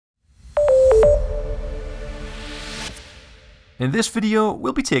In this video,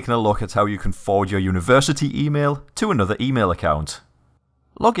 we'll be taking a look at how you can forward your university email to another email account.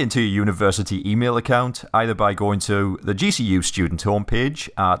 Log into your university email account either by going to the GCU student homepage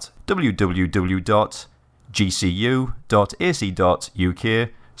at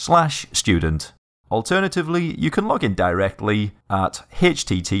www.gcu.ac.uk/student. Alternatively, you can log in directly at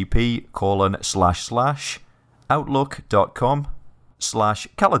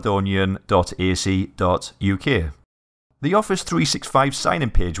http://outlook.com/caledonian.ac.uk. The Office 365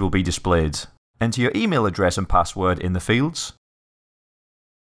 sign-in page will be displayed. Enter your email address and password in the fields.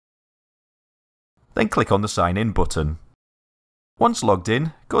 Then click on the Sign In button. Once logged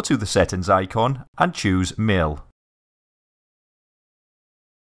in, go to the Settings icon and choose Mail.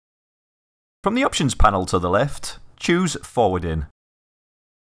 From the Options panel to the left, choose Forwarding.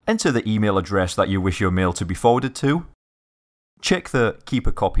 Enter the email address that you wish your mail to be forwarded to. Check the Keep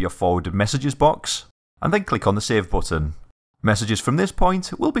a copy of forwarded messages box, and then click on the Save button. Messages from this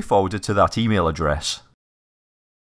point will be forwarded to that email address.